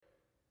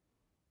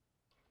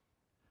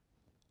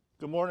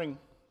Good morning.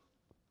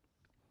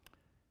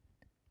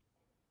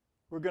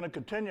 We're going to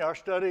continue our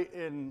study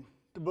in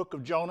the book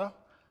of Jonah.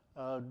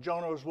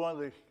 Jonah was one of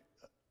the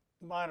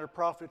minor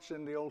prophets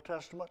in the Old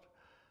Testament.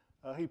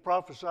 He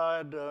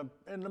prophesied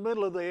in the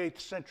middle of the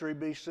 8th century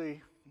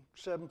BC,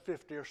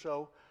 750 or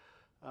so.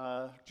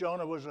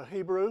 Jonah was a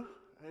Hebrew,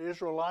 an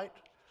Israelite,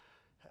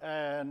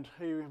 and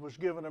he was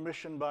given a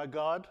mission by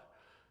God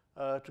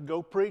to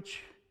go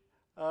preach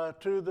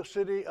to the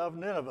city of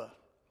Nineveh.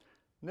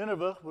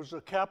 Nineveh was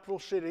the capital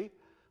city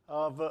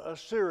of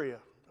Assyria.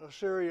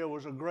 Assyria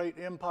was a great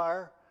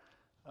empire.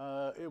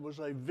 It was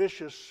a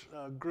vicious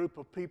group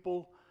of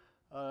people.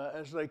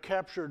 As they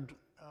captured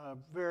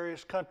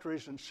various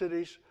countries and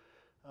cities,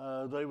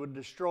 they would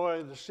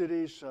destroy the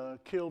cities,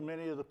 kill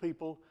many of the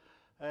people.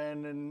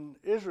 And in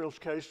Israel's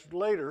case,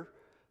 later,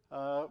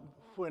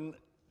 when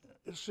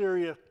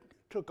Assyria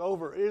took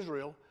over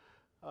Israel,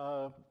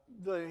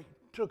 they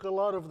took a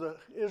lot of the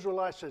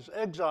Israelites as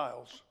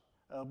exiles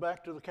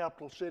back to the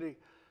capital city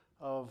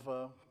of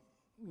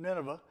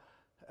Nineveh,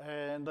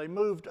 and they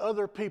moved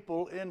other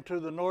people into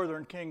the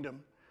northern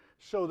kingdom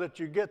so that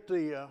you get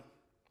the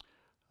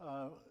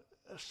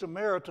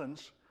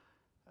Samaritans.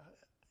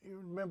 You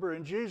remember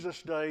in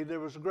Jesus' day there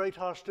was a great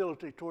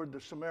hostility toward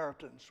the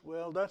Samaritans.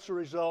 Well, that's a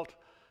result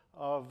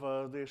of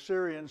the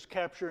Assyrians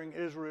capturing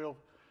Israel,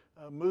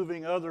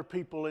 moving other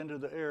people into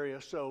the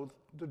area. So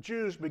the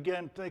Jews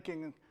began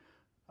thinking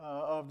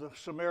of the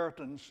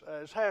Samaritans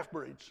as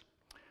half-breeds.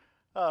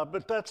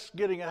 But that's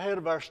getting ahead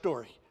of our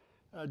story.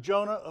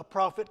 Jonah, a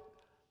prophet,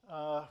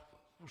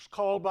 was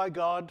called by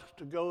God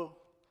to go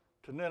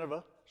to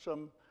Nineveh,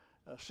 some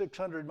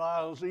 600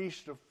 miles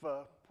east of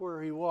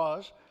where he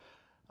was.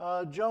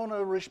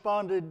 Jonah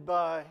responded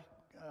by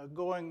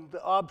going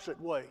the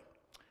opposite way.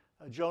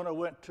 Jonah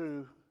went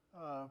to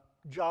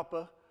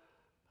Joppa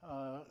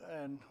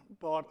and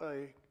bought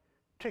a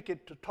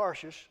ticket to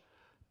Tarshish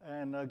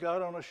and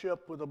got on a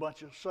ship with a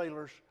bunch of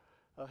sailors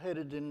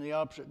headed in the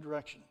opposite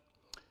direction.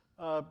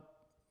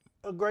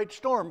 A great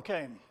storm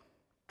came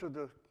to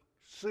the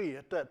sea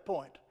at that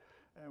point,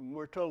 and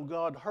we're told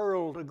God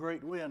hurled a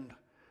great wind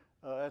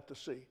at the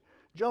sea.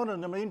 Jonah,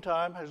 in the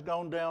meantime, has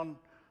gone down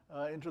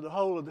into the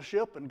hold of the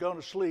ship and gone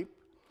to sleep,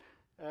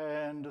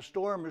 and the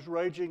storm is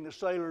raging. The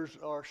sailors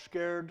are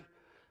scared,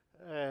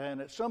 and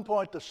at some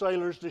point the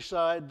sailors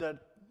decide that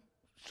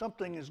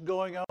something is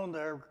going on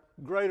there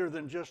greater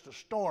than just a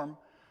storm,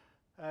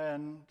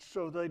 and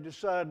so they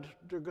decide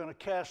they're going to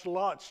cast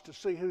lots to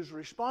see who's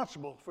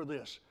responsible for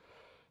this.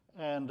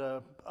 And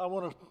I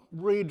want to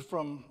read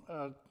from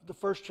the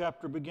first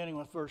chapter, beginning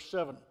with verse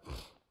 7.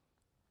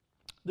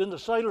 Then the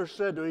sailors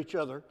said to each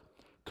other,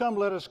 "Come,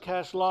 let us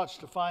cast lots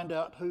to find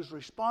out who's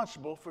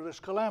responsible for this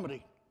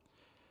calamity."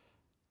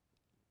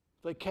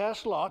 They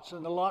cast lots,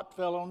 and the lot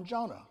fell on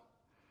Jonah.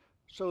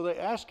 So they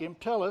asked him,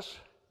 "Tell us,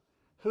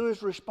 who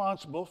is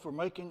responsible for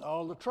making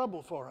all the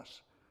trouble for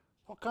us?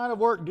 What kind of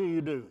work do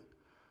you do?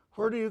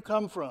 Where do you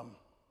come from?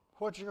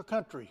 What's your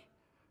country?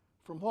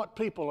 From what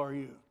people are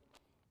you?"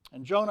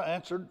 And Jonah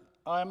answered,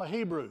 "I am a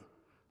Hebrew,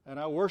 and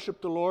I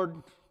worship the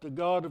Lord, the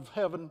God of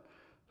heaven,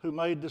 who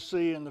made the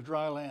sea and the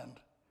dry land."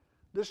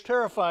 This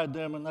terrified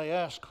them, and they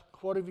asked,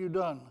 "What have you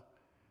done?"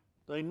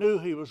 They knew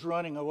he was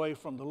running away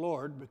from the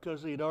Lord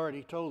because he'd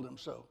already told them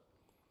so.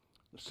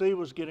 The sea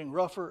was getting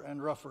rougher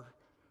and rougher,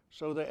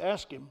 so they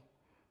asked him,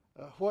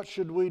 "What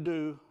should we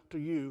do to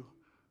you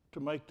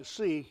to make the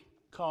sea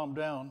calm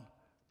down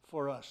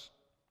for us?"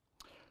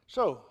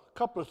 So, a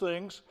couple of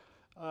things.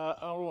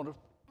 I want to,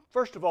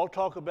 first of all,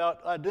 talk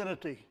about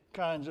identity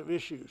kinds of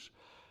issues.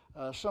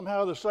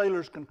 Somehow the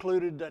sailors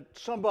concluded that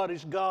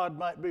somebody's God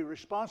might be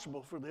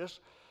responsible for this,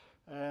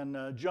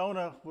 and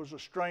Jonah was a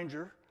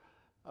stranger.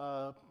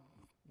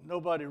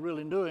 Nobody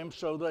really knew him,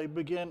 so they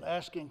began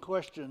asking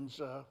questions.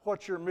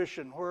 What's your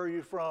mission? Where are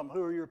you from?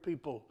 Who are your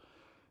people?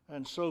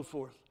 And so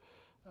forth.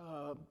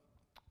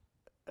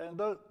 And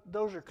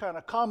those are kind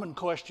of common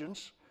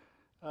questions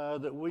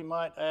that we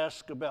might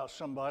ask about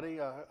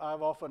somebody.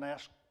 I've often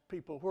asked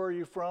people, "Where are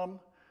you from?"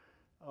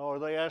 Or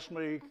they ask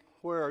me,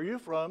 "Where are you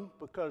from?"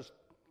 Because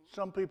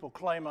some people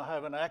claim I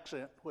have an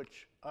accent,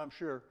 which I'm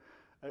sure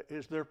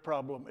is their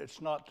problem. It's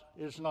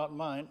not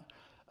mine.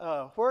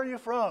 "Where are you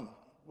from?"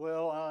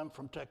 "Well, I'm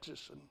from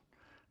Texas." And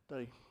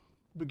they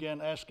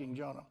began asking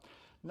Jonah.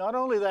 Not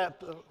only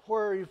that,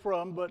 where are you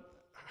from, but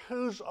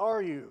whose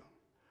are you?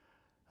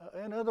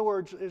 In other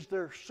words, is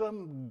there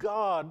some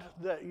God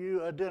that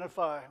you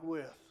identify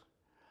with?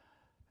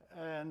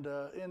 And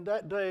in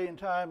that day and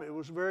time, it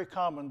was very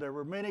common. There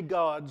were many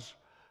gods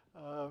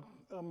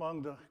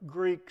among the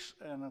Greeks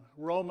and the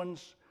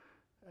Romans,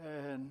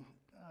 and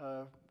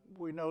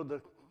we know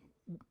the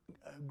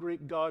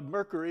Greek god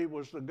Mercury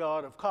was the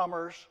god of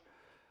commerce,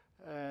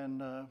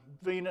 and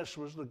Venus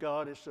was the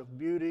goddess of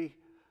beauty.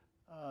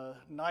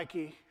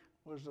 Nike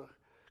was the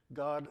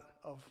god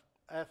of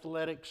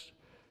athletics,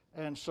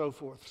 and so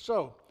forth.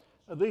 So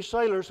these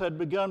sailors had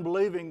begun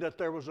believing that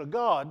there was a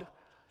God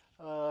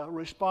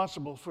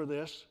responsible for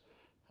this,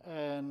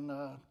 and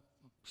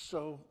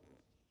so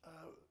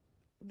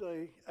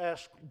they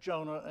asked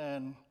Jonah,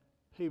 and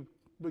he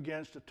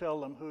begins to tell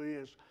them who he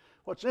is.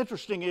 What's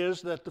interesting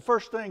is that the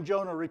first thing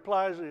Jonah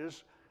replies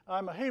is,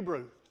 I'm a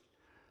Hebrew.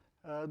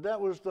 That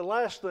was the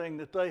last thing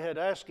that they had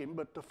asked him,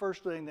 but the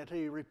first thing that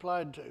he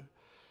replied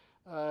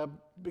to.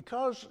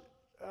 Because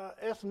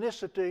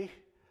ethnicity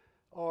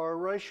or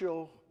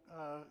racial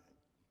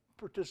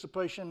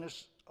participation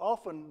is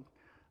often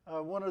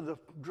one of the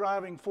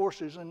driving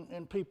forces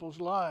in people's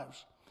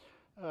lives.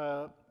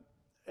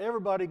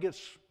 Everybody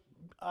gets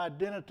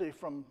identity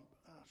from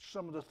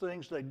some of the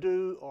things they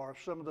do or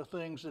some of the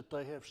things that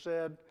they have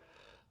said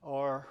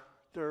or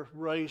their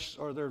race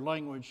or their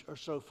language or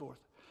so forth.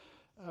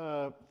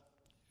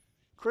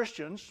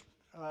 Christians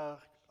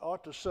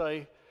ought to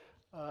say,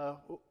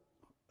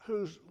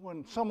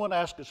 when someone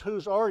asks us,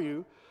 whose are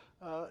you?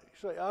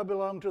 Say, I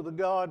belong to the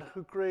God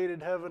who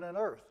created heaven and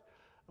earth.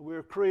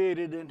 We're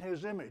created in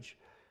his image.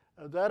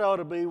 That ought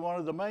to be one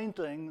of the main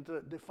things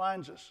that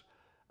defines us.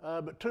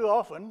 But too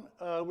often,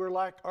 we're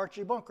like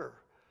Archie Bunker,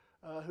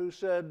 who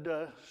said,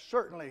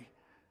 certainly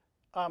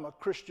I'm a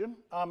Christian,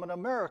 I'm an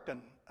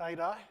American,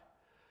 ain't I?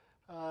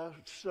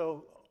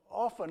 So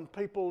often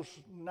people's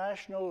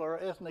national or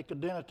ethnic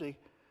identity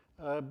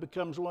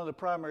becomes one of the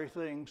primary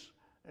things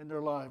in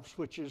their lives,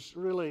 which is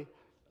really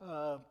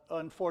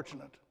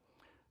unfortunate.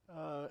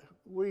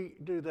 We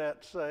do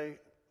that, say,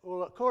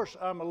 well, of course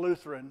I'm a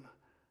Lutheran,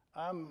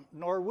 I'm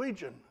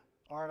Norwegian,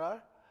 aren't I?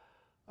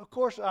 Of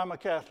course I'm a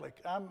Catholic,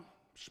 I'm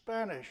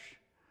Spanish.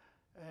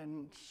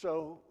 And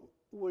so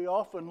we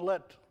often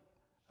let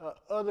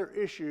other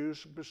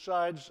issues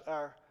besides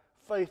our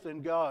faith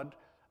in God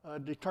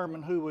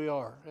determine who we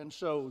are. And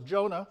so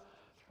Jonah,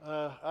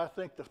 I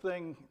think the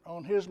thing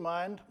on his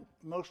mind,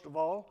 most of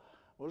all,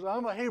 was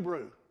I'm a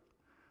Hebrew.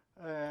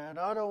 And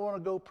I don't want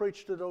to go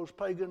preach to those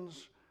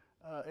pagans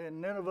in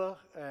Nineveh,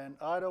 and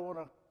I don't want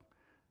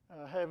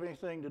to have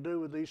anything to do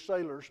with these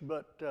sailors,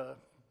 but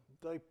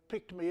they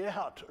picked me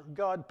out, or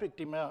God picked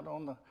him out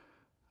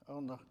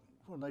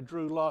when they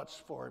drew lots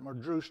for him, or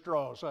drew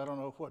straws. I don't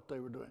know what they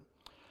were doing.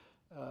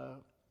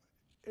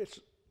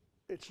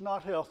 It's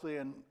not healthy,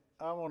 and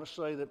I want to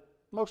say that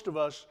most of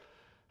us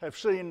have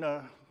seen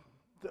the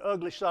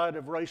ugly side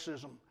of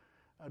racism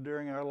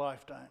during our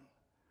lifetime.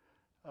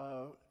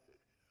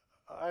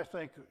 I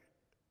think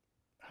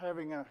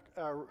having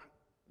our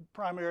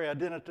primary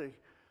identity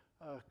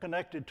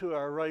connected to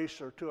our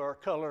race or to our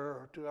color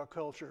or to our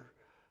culture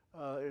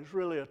is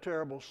really a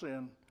terrible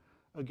sin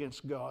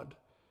against God.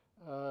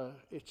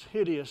 It's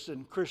hideous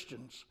in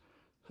Christians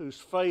whose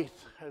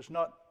faith has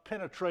not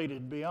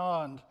penetrated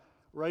beyond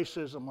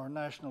racism or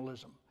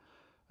nationalism.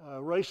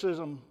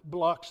 Racism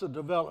blocks the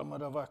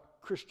development of our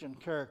Christian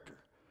character.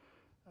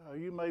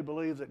 You may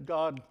believe that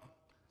God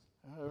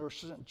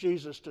sent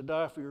Jesus to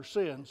die for your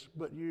sins,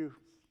 but you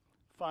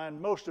find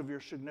most of your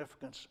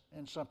significance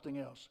in something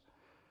else.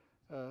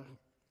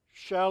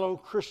 Shallow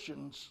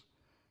Christians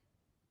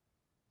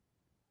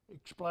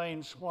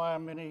explains why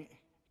many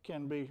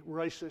can be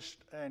racist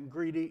and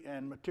greedy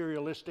and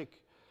materialistic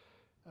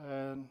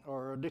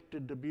or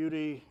addicted to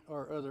beauty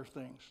or other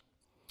things.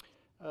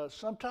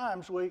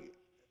 Sometimes we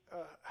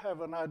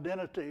have an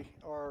identity,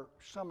 or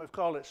some have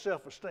called it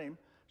self-esteem.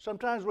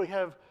 Sometimes we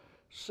have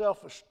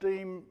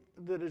self-esteem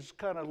that is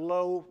kind of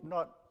low,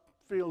 not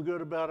feel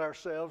good about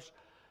ourselves,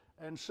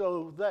 and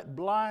so that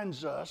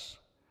blinds us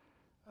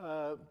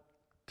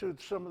to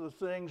some of the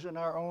things in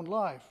our own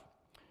life.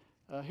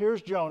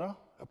 Here's Jonah,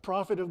 a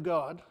prophet of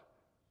God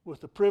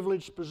with a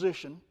privileged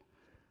position,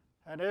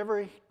 and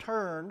every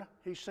turn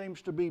he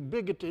seems to be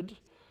bigoted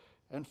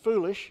and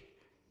foolish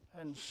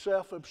and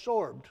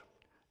self-absorbed.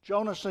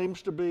 Jonah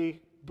seems to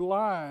be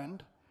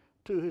blind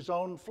to his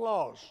own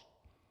flaws.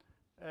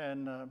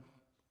 And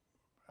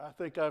I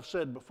think I've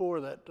said before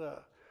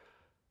that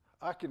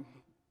I can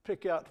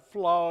pick out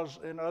flaws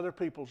in other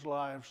people's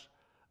lives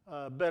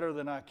better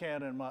than I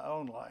can in my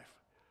own life.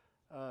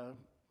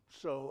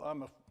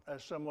 So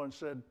as someone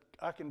said,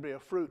 I can be a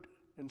fruit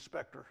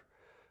inspector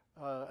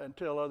and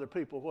tell other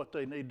people what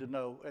they need to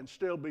know and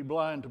still be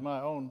blind to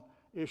my own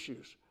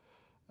issues.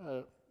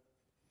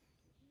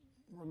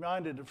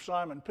 Reminded of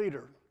Simon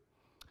Peter,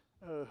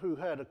 who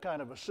had a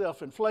kind of a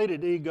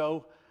self-inflated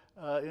ego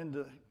in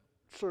the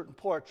certain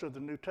parts of the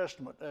New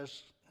Testament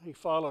as he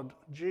followed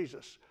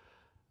Jesus.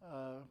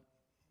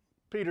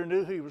 Peter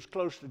knew he was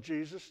close to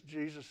Jesus.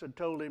 Jesus had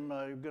told him,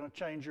 you're going to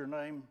change your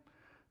name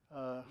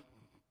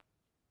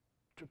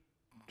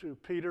to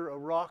Peter, a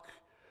rock.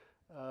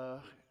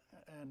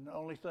 And the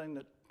only thing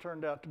that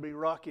turned out to be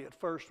rocky at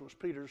first was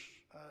Peter's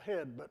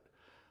head. But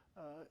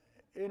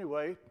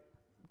anyway,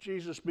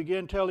 Jesus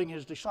began telling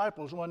his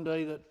disciples one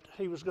day that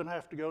he was going to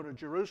have to go to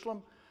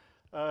Jerusalem,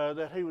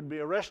 that he would be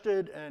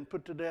arrested and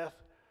put to death.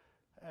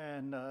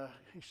 And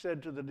he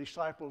said to the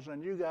disciples,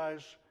 and you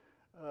guys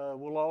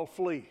will all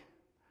flee.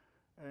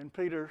 And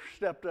Peter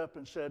stepped up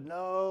and said,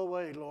 no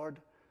way, Lord.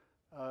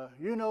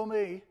 You know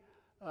me.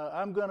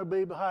 I'm going to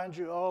be behind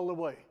you all the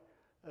way.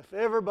 If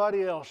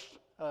everybody else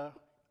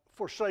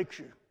forsakes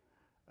you,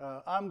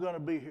 I'm going to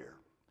be here.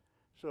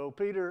 So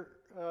Peter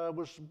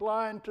was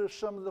blind to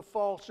some of the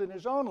faults in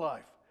his own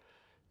life.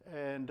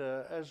 And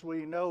as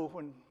we know,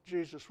 when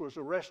Jesus was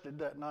arrested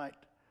that night,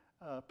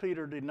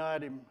 Peter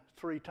denied him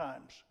 3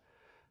 times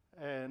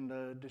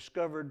and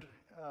discovered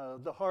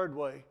the hard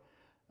way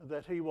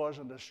that he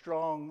wasn't as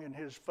strong in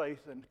his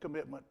faith and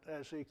commitment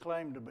as he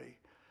claimed to be.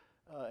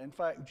 In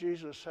fact,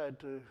 Jesus had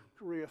to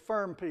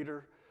reaffirm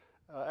Peter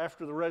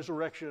after the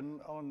resurrection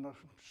on the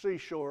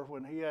seashore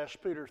when he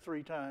asked Peter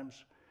 3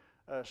 times,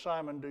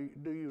 Simon,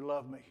 do you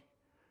love me?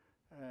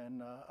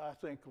 And I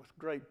think with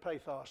great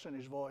pathos in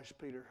his voice,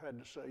 Peter had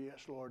to say,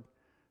 yes, Lord,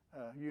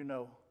 you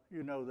know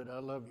that I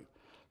love you.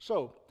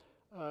 So,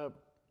 a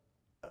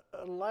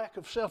lack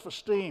of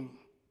self-esteem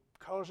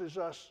causes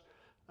us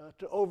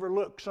to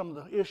overlook some of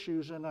the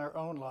issues in our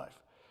own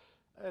life.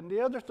 And the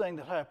other thing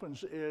that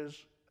happens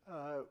is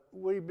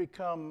we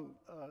become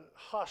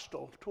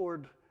hostile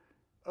toward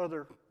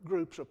other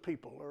groups of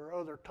people or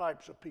other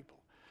types of people.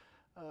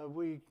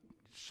 We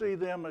see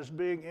them as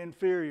being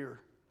inferior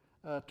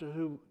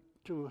to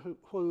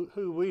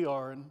who we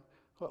are and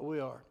what we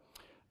are.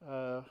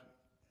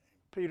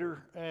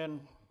 Peter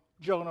and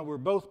Jonah were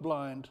both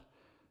blind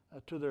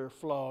to their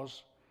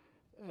flaws,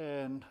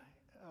 and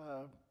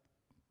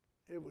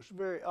it was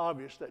very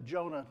obvious that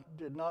Jonah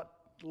did not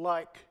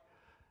like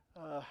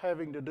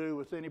having to do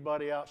with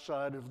anybody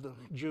outside of the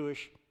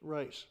Jewish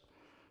race.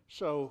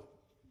 So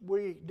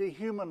we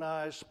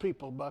dehumanize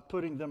people by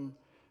putting them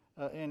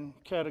in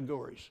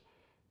categories.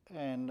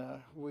 And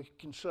we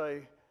can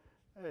say,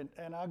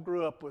 and I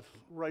grew up with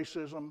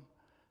racism,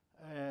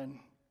 and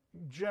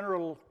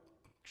general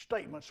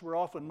statements were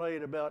often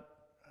made about,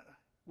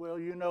 well,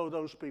 you know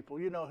those people,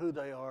 you know who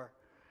they are,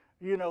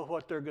 you know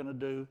what they're going to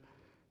do,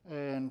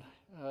 and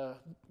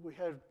we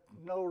had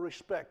no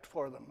respect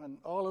for them, and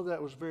all of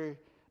that was very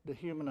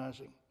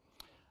dehumanizing.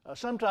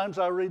 Sometimes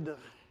I read the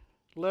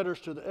letters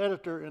to the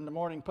editor in the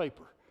morning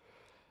paper.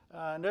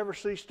 I never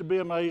cease to be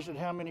amazed at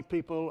how many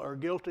people are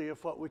guilty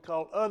of what we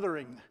call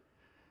othering.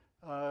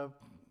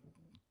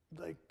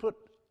 They put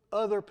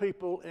other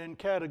people in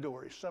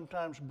categories,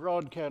 sometimes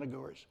broad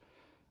categories.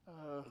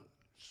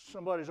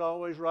 Somebody's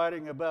always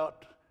writing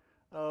about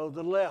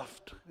the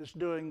left is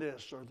doing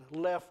this, or the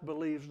left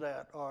believes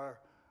that, or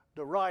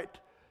the right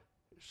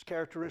is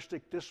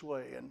characteristic this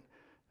way, and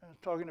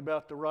talking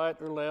about the right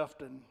or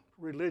left and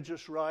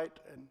religious right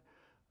and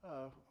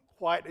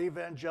white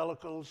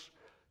evangelicals.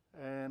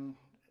 And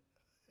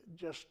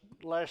just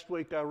last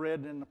week I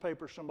read in the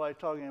paper somebody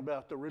talking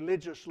about the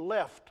religious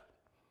left.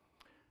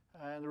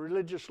 And the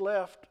religious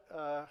left,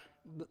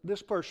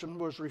 this person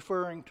was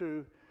referring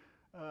to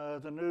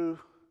the new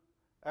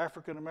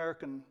African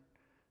American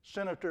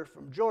senator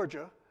from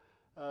Georgia,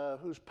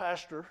 who's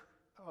pastor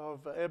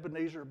of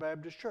Ebenezer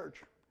Baptist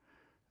Church.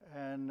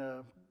 And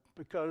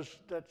because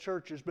that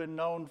church has been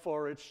known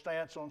for its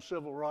stance on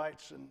civil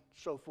rights and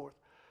so forth,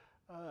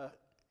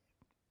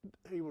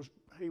 he was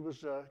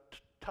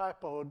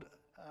typoed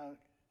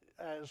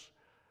as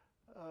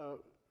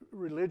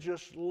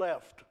religious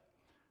left.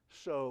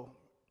 So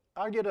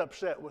I get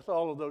upset with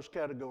all of those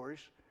categories.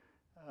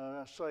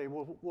 I say,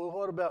 well,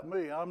 what about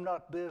me? I'm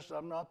not this,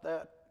 I'm not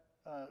that.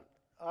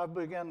 I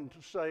begin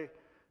to say,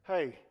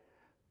 hey,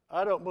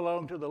 I don't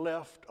belong to the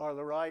left or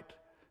the right.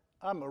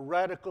 I'm a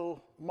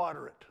radical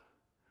moderate.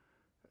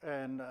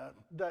 And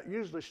that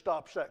usually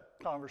stops that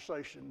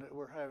conversation that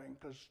we're having,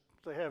 because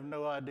they have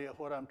no idea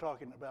what I'm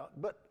talking about.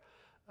 But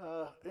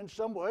in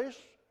some ways,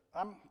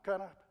 I'm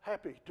kind of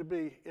happy to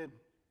be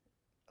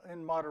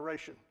in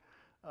moderation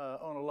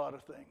on a lot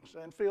of things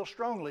and feel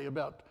strongly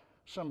about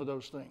some of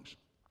those things.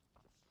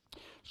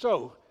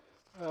 So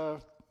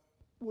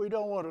we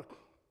don't want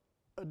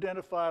to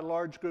identify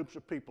large groups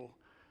of people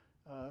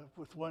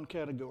with one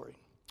category.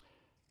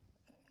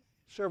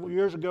 Several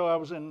years ago, I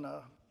was in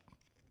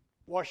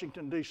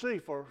Washington, D.C.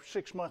 for a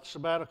 6-month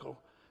sabbatical,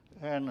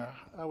 and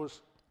I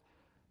was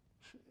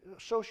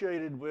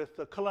associated with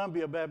the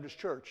Columbia Baptist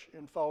Church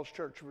in Falls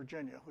Church,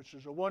 Virginia, which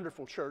is a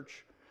wonderful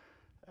church.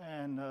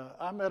 And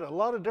I met a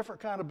lot of different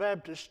kind of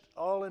Baptists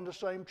all in the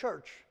same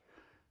church.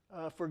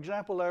 For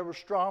example, there was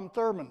Strom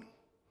Thurmond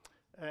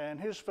and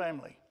his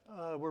family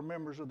were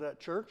members of that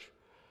church.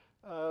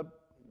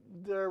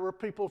 There were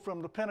people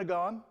from the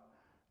Pentagon.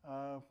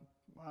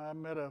 I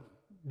met a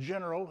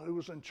general who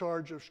was in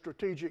charge of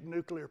strategic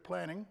nuclear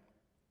planning.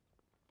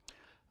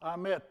 I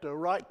met the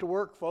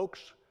right-to-work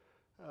folks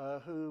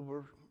who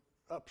were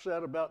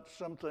upset about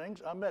some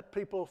things. I met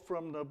people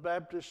from the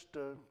Baptist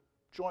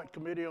Joint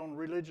Committee on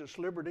Religious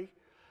Liberty.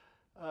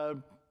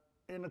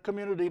 In the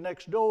community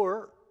next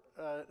door,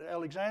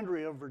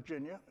 Alexandria,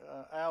 Virginia,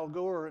 Al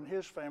Gore and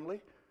his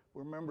family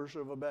were members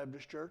of a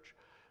Baptist church.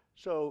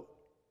 So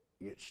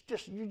you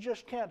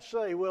just can't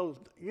say, well,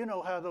 you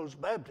know how those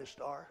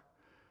Baptists are.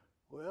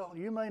 Well,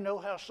 you may know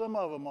how some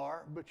of them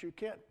are, but you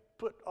can't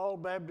put all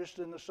Baptists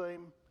in the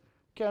same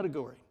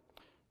category.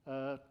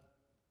 To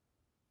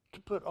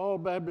put all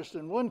Baptists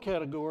in one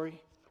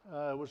category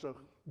was a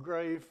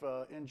grave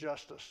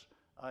injustice,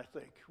 I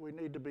think. We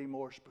need to be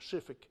more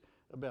specific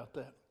about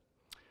that.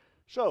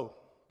 So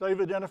they've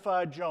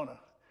identified Jonah,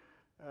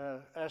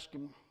 asked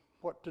him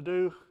what to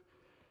do,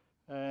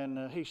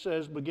 And he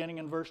says, beginning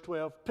in verse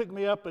 12, "Pick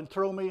me up and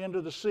throw me into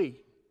the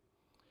sea,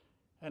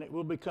 and it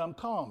will become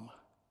calm.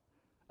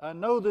 I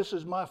know this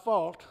is my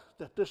fault,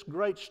 that this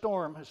great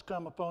storm has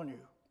come upon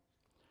you."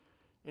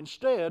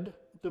 Instead,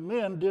 the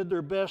men did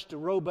their best to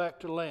row back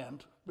to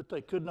land, but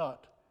they could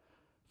not,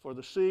 for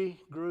the sea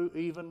grew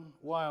even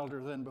wilder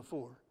than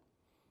before.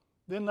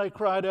 Then they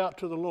cried out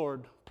to the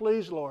Lord,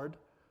 "Please, Lord,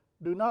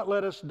 do not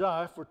let us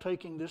die for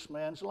taking this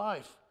man's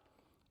life.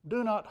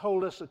 Do not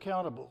hold us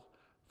accountable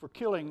for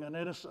killing an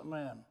innocent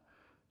man,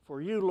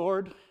 for you,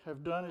 Lord,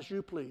 have done as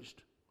you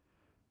pleased."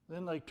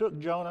 Then they took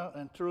Jonah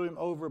and threw him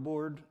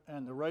overboard,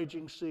 and the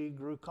raging sea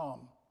grew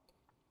calm.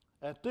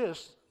 At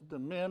this, the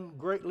men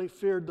greatly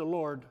feared the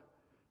Lord,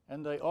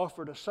 and they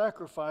offered a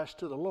sacrifice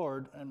to the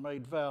Lord and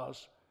made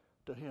vows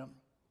to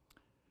him.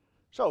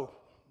 So,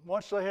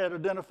 once they had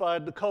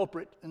identified the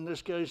culprit, in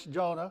this case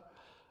Jonah,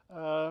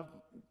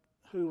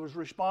 who was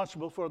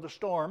responsible for the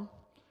storm,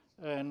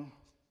 and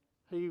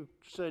he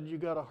said, "You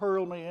got to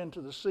hurl me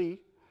into the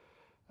sea."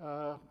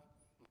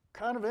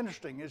 Kind of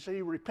interesting. Is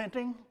he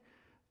repenting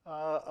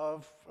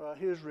of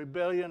his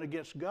rebellion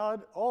against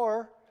God,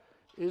 or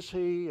is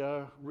he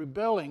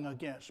rebelling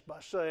against by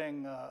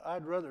saying,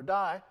 "I'd rather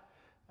die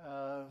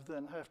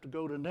than have to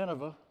go to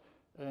Nineveh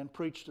and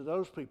preach to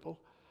those people"?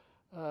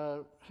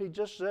 He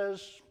just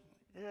says,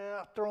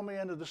 "Yeah, throw me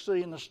into the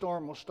sea and the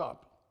storm will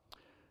stop."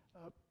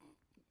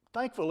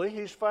 Thankfully,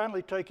 he's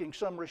finally taking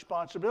some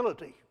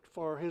responsibility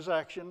for his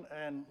action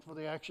and for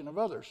the action of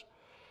others.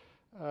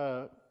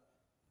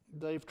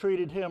 They've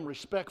treated him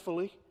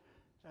respectfully,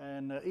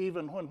 and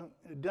even when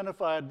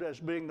identified as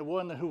being the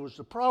one who was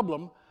the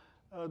problem,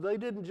 they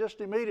didn't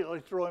just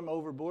immediately throw him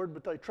overboard,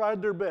 but they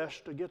tried their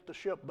best to get the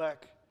ship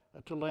back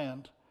to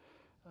land.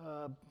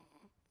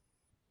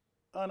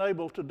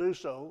 Unable to do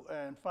so,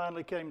 and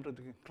finally came to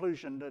the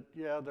conclusion that,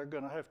 yeah, they're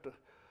going to have to,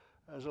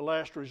 as a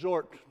last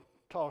resort,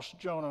 toss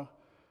Jonah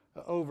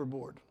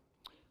overboard.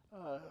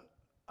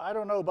 I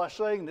don't know, by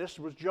saying this,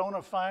 was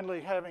Jonah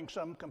finally having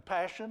some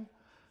compassion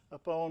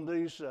upon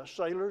these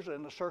sailors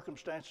and the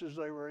circumstances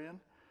they were in?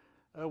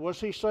 Was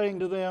he saying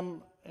to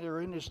them,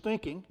 or in his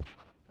thinking,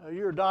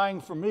 "You're dying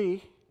for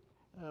me,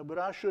 but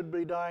I should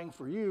be dying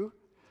for you.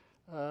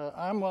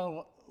 I'm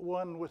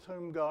one with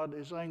whom God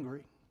is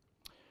angry"?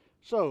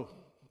 So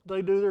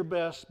they do their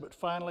best, but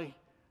finally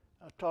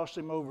toss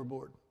him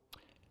overboard.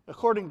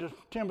 According to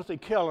Timothy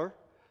Keller,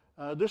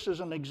 this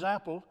is an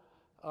example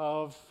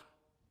of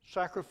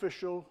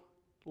sacrificial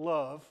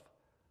love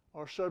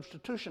or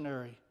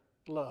substitutionary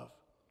love.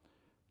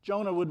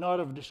 Jonah would not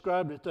have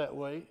described it that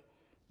way,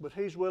 but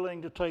he's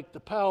willing to take the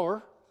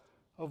power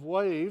of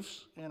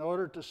waves in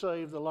order to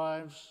save the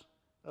lives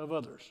of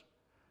others.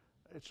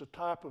 It's a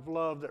type of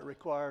love that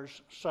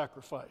requires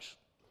sacrifice.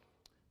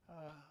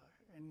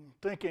 In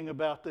thinking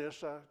about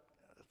this, I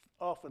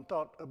often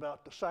thought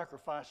about the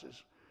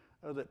sacrifices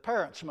that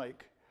parents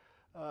make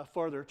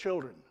for their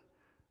children.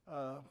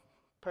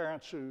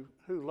 Parents who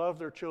love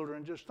their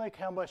children, just think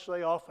how much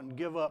they often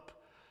give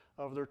up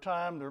of their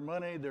time, their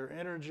money, their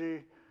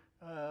energy,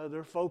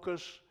 their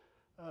focus,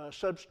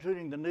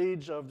 substituting the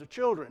needs of the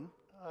children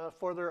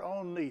for their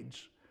own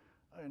needs,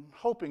 and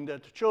hoping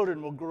that the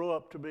children will grow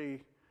up to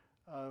be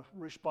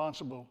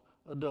responsible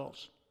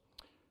adults.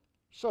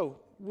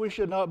 So we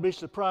should not be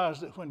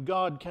surprised that when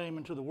God came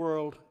into the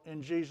world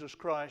in Jesus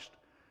Christ,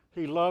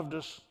 he loved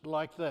us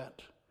like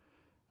that.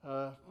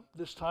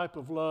 This type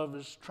of love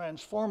is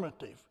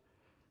transformative,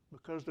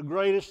 because the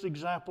greatest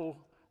example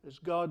is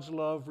God's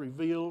love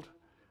revealed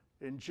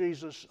in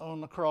Jesus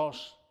on the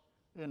cross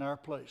in our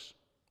place.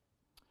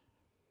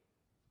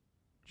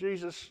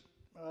 Jesus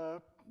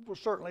was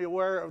certainly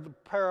aware of the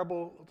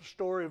parable, of the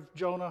story of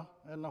Jonah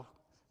and the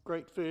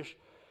great fish.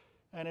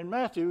 And in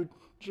Matthew,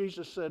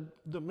 Jesus said,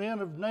 "The men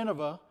of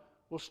Nineveh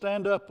will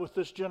stand up with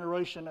this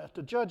generation at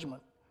the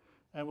judgment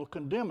and will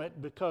condemn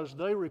it, because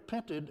they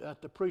repented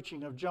at the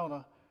preaching of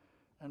Jonah,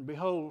 and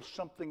behold,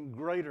 something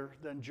greater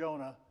than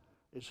Jonah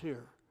is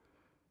here."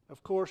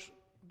 Of course,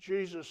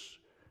 Jesus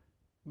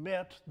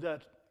meant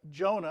that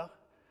Jonah,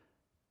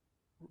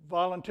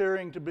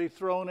 volunteering to be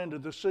thrown into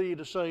the sea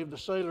to save the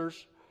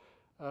sailors,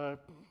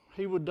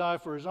 he would die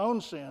for his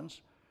own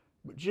sins,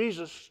 but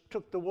Jesus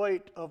took the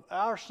weight of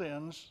our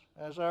sins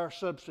as our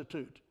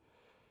substitute.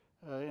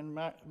 In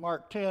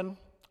Mark 10,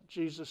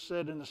 Jesus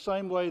said, "In the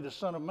same way the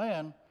Son of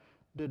Man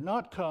did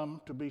not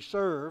come to be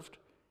served,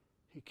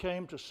 he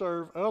came to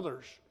serve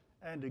others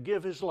and to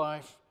give his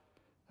life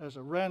as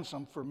a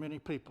ransom for many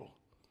people."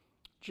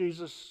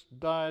 Jesus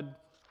died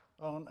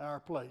on our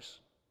place.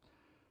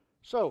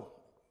 So,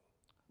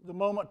 the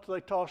moment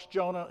they tossed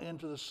Jonah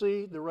into the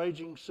sea, the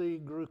raging sea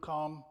grew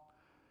calm.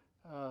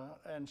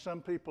 And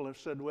some people have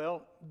said,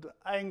 well, the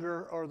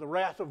anger or the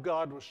wrath of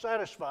God was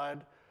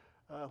satisfied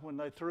when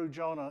they threw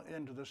Jonah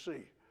into the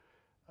sea.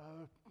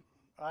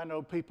 I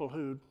know people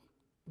who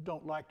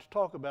don't like to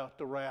talk about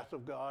the wrath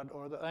of God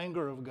or the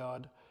anger of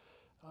God.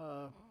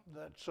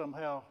 That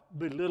somehow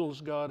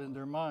belittles God in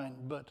their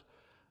mind. But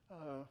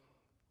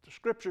the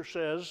scripture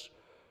says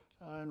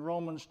in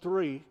Romans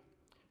 3,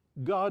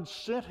 God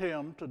sent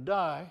him to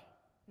die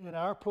in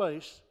our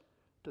place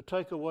to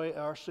take away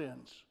our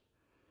sins.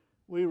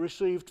 We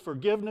received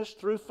forgiveness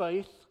through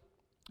faith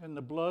in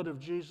the blood of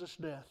Jesus'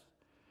 death.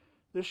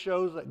 This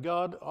shows that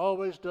God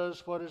always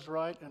does what is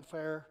right and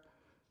fair,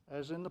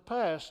 as in the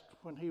past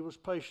when he was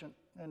patient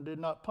and did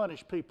not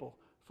punish people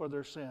for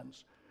their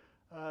sins.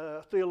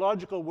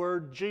 Theological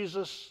word,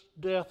 Jesus'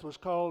 death was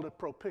called a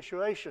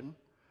propitiation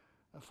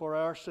for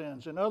our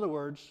sins. In other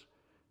words,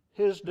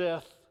 his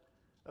death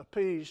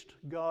appeased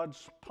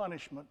God's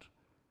punishment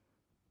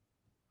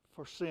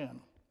for sin.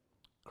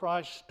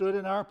 Christ stood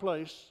in our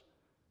place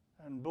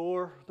and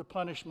bore the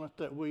punishment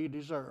that we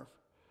deserve.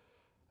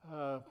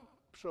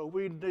 So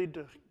we need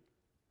to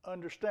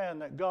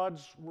understand that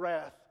God's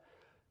wrath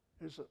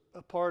is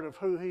a part of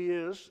who he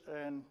is,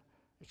 and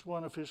it's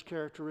one of his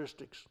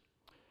characteristics.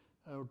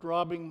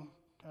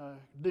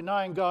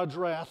 Denying God's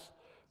wrath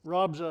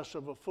robs us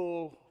of a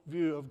full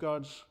view of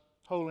God's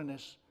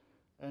holiness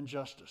and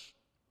justice.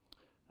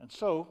 And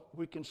so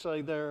we can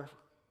say there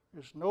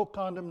is no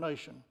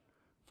condemnation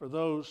for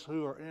those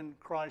who are in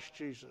Christ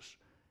Jesus.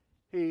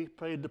 He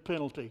paid the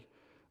penalty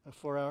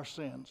for our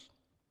sins.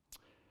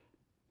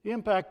 The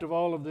impact of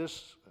all of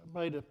this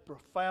made a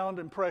profound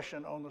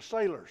impression on the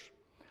sailors.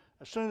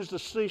 As soon as the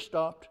sea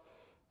stopped,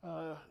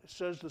 it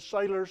says the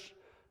sailors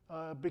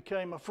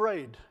became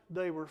afraid.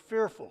 They were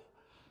fearful,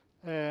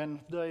 and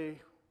they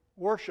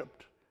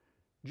worshiped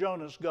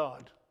Jonah's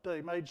God.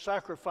 They made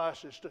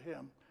sacrifices to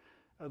him.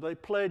 They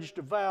pledged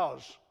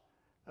vows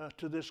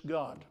to this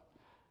God.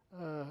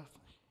 The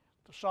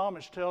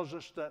psalmist tells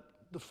us that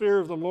the fear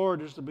of the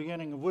Lord is the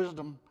beginning of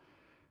wisdom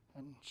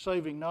and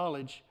saving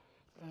knowledge.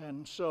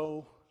 And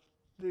so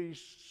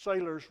these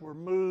sailors were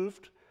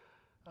moved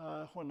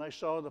when they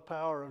saw the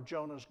power of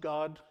Jonah's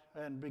God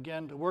and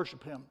began to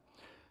worship him.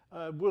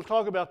 We'll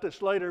talk about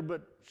this later,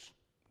 but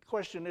the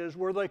question is,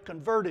 were they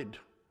converted?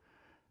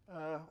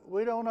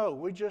 We don't know.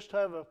 We just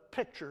have a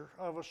picture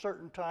of a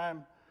certain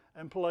time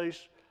and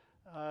place.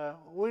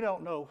 We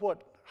don't know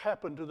what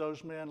happened to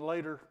those men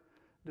later.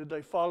 Did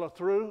they follow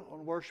through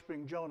on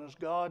worshiping Jonah's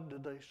God?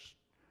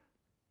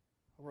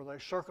 Were they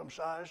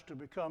circumcised to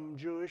become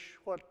Jewish?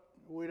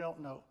 We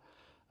don't know.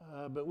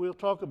 But we'll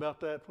talk about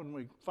that when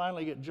we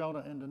finally get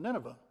Jonah into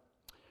Nineveh.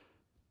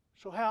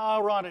 So how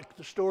ironic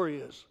the story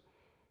is.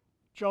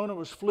 Jonah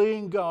was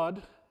fleeing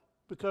God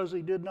because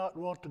he did not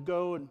want to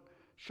go and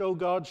show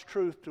God's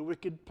truth to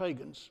wicked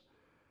pagans.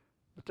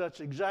 But that's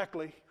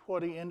exactly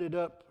what he ended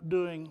up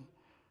doing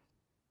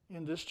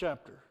in this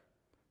chapter.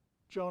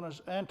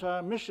 Jonah's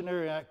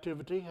anti-missionary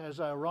activity has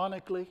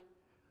ironically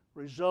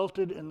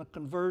resulted in the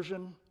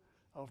conversion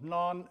of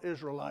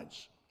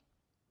non-Israelites.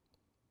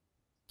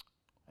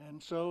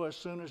 And so as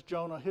soon as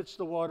Jonah hits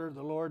the water,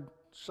 the Lord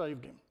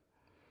saved him.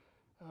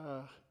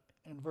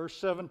 In verse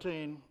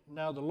 17,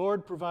 now the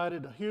Lord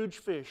provided a huge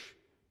fish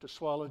to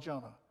swallow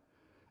Jonah.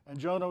 And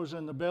Jonah was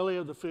in the belly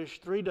of the fish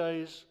 3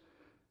 days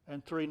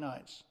and 3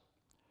 nights.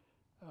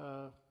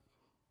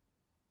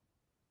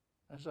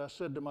 As I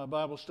said to my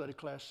Bible study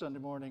class Sunday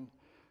morning,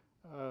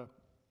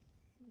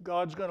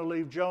 God's going to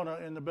leave Jonah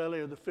in the belly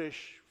of the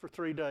fish for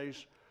 3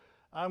 days.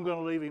 I'm going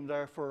to leave him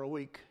there for a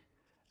week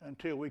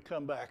until we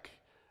come back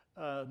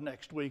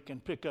next week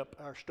and pick up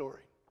our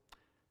story.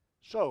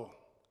 So,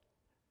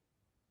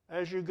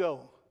 as you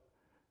go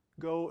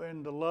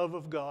in the love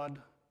of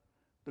God,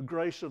 the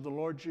grace of the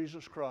Lord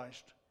Jesus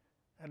Christ,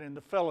 and in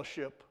the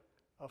fellowship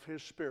of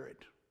his Spirit.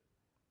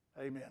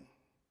 Amen.